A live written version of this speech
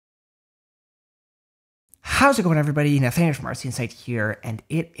How's it going, everybody? Nathaniel from RCInsight here, and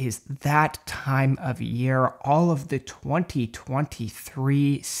it is that time of year. All of the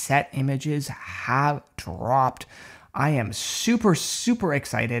 2023 set images have dropped. I am super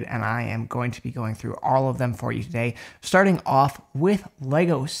excited, and I am going to be going through all of them for you today. Starting off with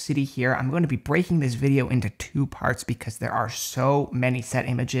Lego City here. I'm going to be breaking this video into two parts because there are so many set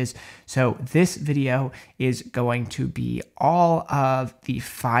images. So this video is going to be all of the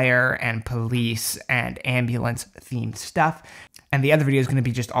fire and police and ambulance themed stuff. And the other video is going to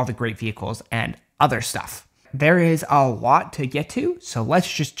be just all the great vehicles and other stuff. There is a lot to get to, so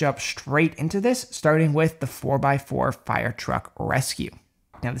let's just jump straight into this, starting with the 4x4 fire truck rescue.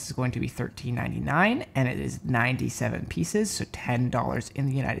 Now this is going to be $13.99 and it is 97 pieces, so $10 in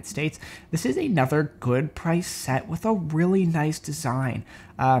the United States. This is another good price set with a really nice design.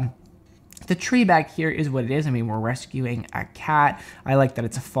 The tree back here is what it is. I mean, we're rescuing a cat. I like that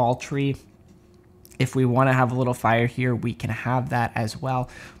it's a fall tree. If we want to have a little fire here, we can have that as well.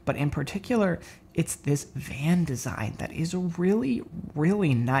 But in particular, it's this van design that is really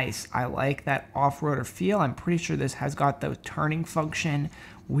nice. I like that off-roader feel. I'm pretty sure this has got those turning function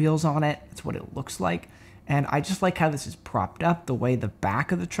wheels on it. That's what it looks like. And I just like how this is propped up, the way the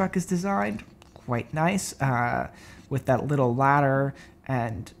back of the truck is designed. Quite nice, with that little ladder.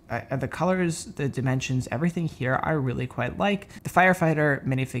 And the colors, the dimensions, everything here I really quite like. The firefighter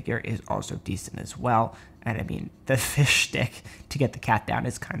minifigure is also decent as well. And I mean, the fish stick to get the cat down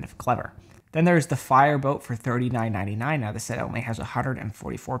is kind of clever. Then there's the fireboat for $39.99. Now the set only has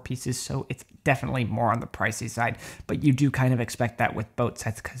 144 pieces, so it's definitely more on the pricey side, but you do kind of expect that with boat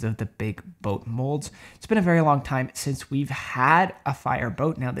sets because of the big boat molds. It's been a very long time since we've had a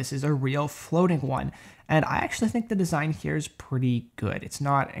fireboat. Now this is a real floating one, and I actually think the design here is pretty good. It's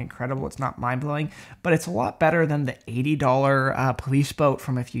not incredible, it's not mind-blowing, but it's a lot better than the $80 police boat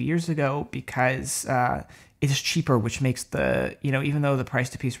from a few years ago because it's cheaper, which makes the, even though the price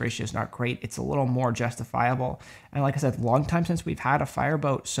to piece ratio is not great, it's a little more justifiable. And like I said, long time since we've had a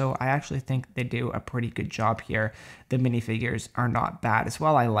fireboat, so I actually think they do a pretty good job here. The minifigures are not bad as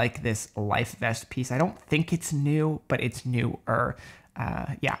well. I like this life vest piece. I don't think it's new, but it's newer.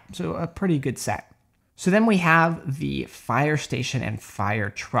 Yeah, so a pretty good set. So then we have the fire station and fire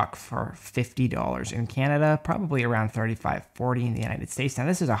truck for $50 in Canada, probably around $35.40 in the United States. Now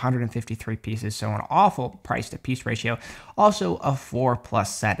this is 153 pieces, so an awful price to piece ratio. Also a 4+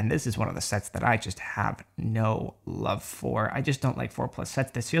 set, and this is one of the sets that I just have no love for. I just don't like 4+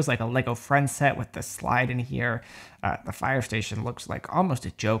 sets. This feels like a Lego Friends set with the slide in here. The fire station looks like almost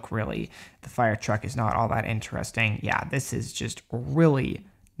a joke, really. The fire truck is not all that interesting. Yeah, this is just really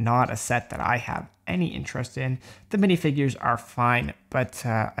not a set that I have any interest in. The minifigures are fine, but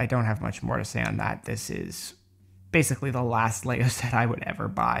I don't have much more to say on that. This is basically the last Lego set I would ever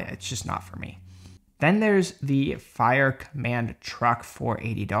buy. It's just not for me. Then there's the Fire Command truck for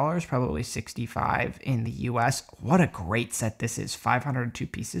 $80, probably $65 in the US. What a great set this is, 502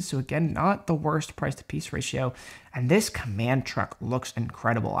 pieces. So again, not the worst price to piece ratio. And this command truck looks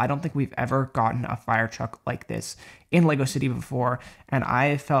incredible. I don't think we've ever gotten a fire truck like this in Lego City before. And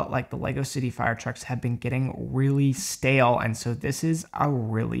I felt like the Lego City fire trucks have been getting really stale. And so this is a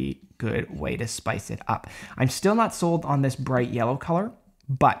really good way to spice it up. I'm still not sold on this bright yellow color,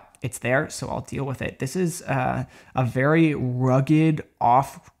 but it's there, so I'll deal with it. This is a very rugged,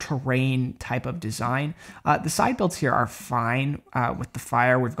 off-terrain type of design. The side builds here are fine with the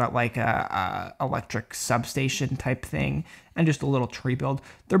fire. We've got like a electric substation type thing and just a little tree build.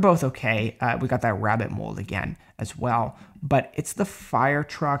 They're both okay. We got that rabbit mold again as well. But it's the fire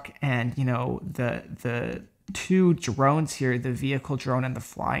truck and, the two drones here, the vehicle drone and the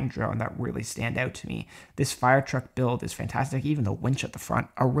flying drone, that really stand out to me. This fire truck build is fantastic. Even the winch at the front,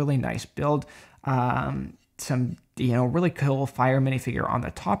 a really nice build. Some, really cool fire minifigure on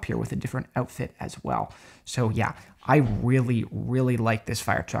the top here with a different outfit as well. So yeah, I really like this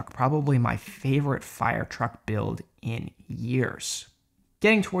fire truck. Probably my favorite fire truck build in years.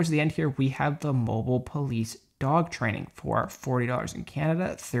 Getting towards the end here, we have the mobile police dog training for $40 in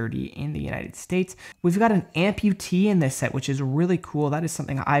Canada, $30 in the United States. We've got an amputee in this set, which is really cool. That is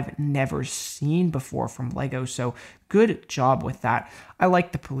something I've never seen before from Lego, so good job with that. I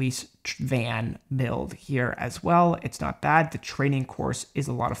like the police van build here as well. It's not bad. The training course is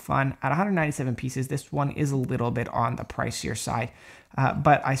a lot of fun. At 197 pieces, this one is a little bit on the pricier side,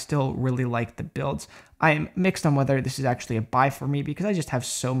 but I still really like the builds. I am mixed on whether this is actually a buy for me because I just have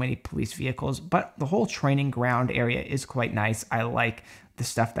so many police vehicles, but the whole training ground area is quite nice. I like the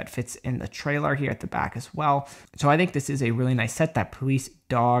stuff that fits in the trailer here at the back as well. So I think this is a really nice set. That police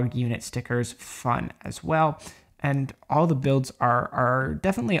dog unit stickers, fun as well. and all the builds are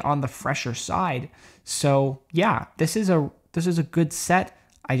definitely on the fresher side. So yeah, this is a good set.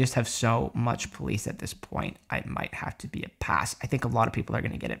 I just have so much police at this point. I might have to be a pass. I think a lot of people are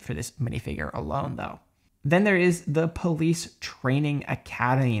going to get it for this minifigure alone, though. Then there is the Police Training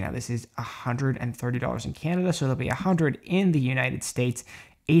Academy. Now, this is $130 in Canada, so there'll be $100 in the United States,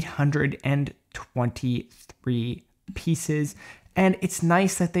 823 pieces. And it's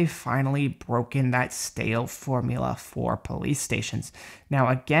nice that they've finally broken that stale formula for police stations. Now,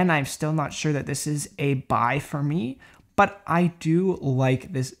 again, I'm still not sure that this is a buy for me, but I do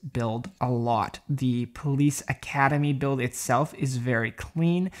like this build a lot. The Police Academy build itself is very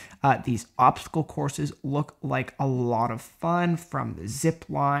clean. These obstacle courses look like a lot of fun, from the zip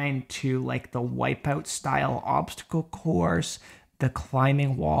line to like the Wipeout style obstacle course, the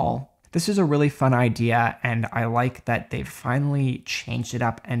climbing wall. This is a really fun idea, and I like that they've finally changed it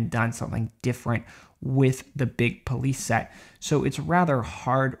up and done something different with the big police set. So it's rather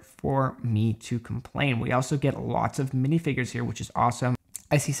hard for me to complain. We also get lots of minifigures here, which is awesome.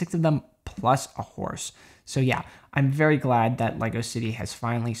 I see 6 of them plus a horse. So yeah, I'm very glad that LEGO City has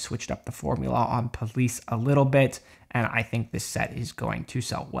finally switched up the formula on police a little bit, and I think this set is going to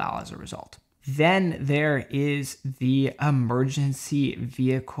sell well as a result. Then there is the Emergency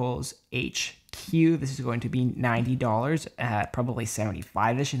Vehicles HQ. This is going to be $90, probably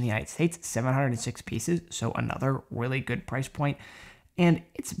 $75-ish in the United States, 706 pieces, so another really good price point. And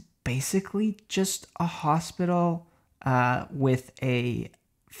it's basically just a hospital with a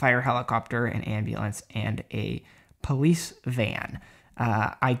fire helicopter, an ambulance, and a police van.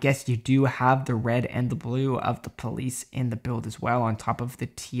 I guess you do have the red and the blue of the police in the build as well, on top of the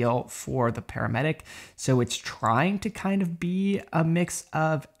teal for the paramedic. So it's trying to kind of be a mix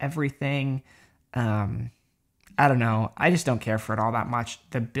of everything. I don't know. I just don't care for it all that much.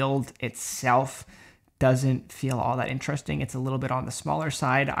 The build itself doesn't feel all that interesting. It's a little bit on the smaller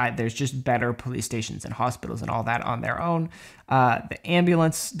side. There's just better police stations and hospitals and all that on their own. The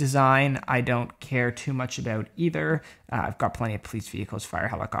ambulance design, I don't care too much about either. I've got plenty of police vehicles, fire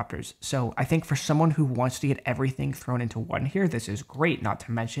helicopters. So I think for someone who wants to get everything thrown into one here, this is great. Not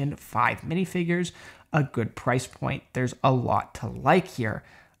to mention 5 minifigures, a good price point. There's a lot to like here.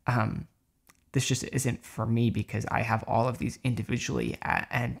 This just isn't for me because I have all of these individually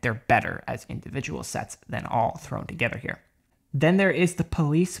and they're better as individual sets than all thrown together here. Then there is the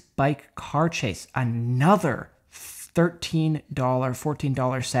Police Bike Car Chase, another $13,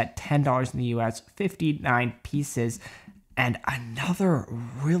 $14 set, $10 in the US, 59 pieces, and another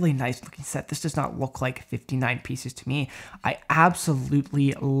really nice looking set. This does not look like 59 pieces to me. I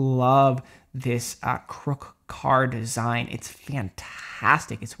absolutely love this crook car design. It's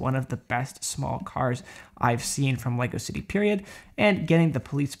fantastic. It's one of the best small cars I've seen from LEGO City, period. And getting the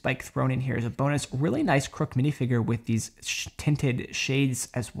police bike thrown in here is a bonus. Really nice crook minifigure with these tinted shades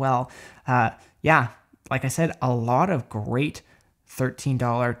as well. Yeah, like I said, a lot of great $13,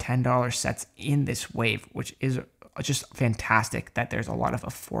 $10 sets in this wave, which is just fantastic that there's a lot of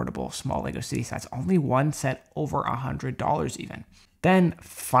affordable small LEGO City sets. Only one set over $100 even. Then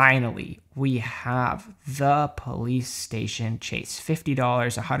finally, we have the Police Station Chase,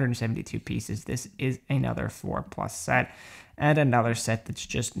 $50, 172 pieces. This is another 4+ set, and another set that's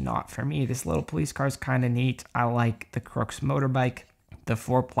just not for me. This little police car is kind of neat. I like the Crooks motorbike. The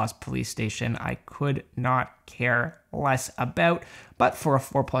 4+ police station, I could not care less about, but for a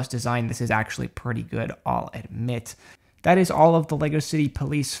 4+ design, this is actually pretty good, I'll admit. That is all of the LEGO City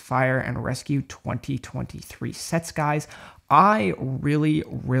Police Fire and Rescue 2023 sets, guys. I really,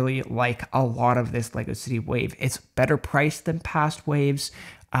 really like a lot of this LEGO City wave. It's better priced than past waves.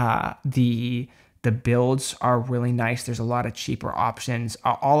 The builds are really nice. There's a lot of cheaper options.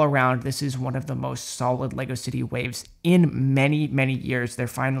 All around, this is one of the most solid LEGO City waves in many, many years. They're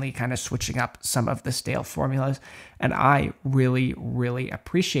finally kind of switching up some of the stale formulas, and I really, really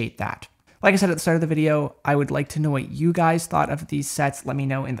appreciate that. Like I said at the start of the video, I would like to know what you guys thought of these sets. Let me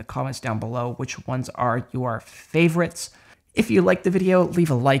know in the comments down below which ones are your favorites. If you liked the video, leave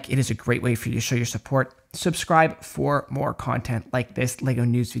a like. It is a great way for you to show your support. Subscribe for more content like this, LEGO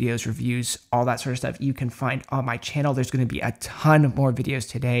news videos, reviews, all that sort of stuff you can find on my channel. There's going to be a ton more videos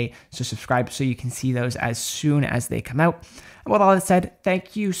today, so subscribe so you can see those as soon as they come out. And with all that said,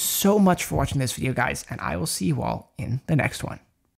 thank you so much for watching this video, guys, and I will see you all in the next one.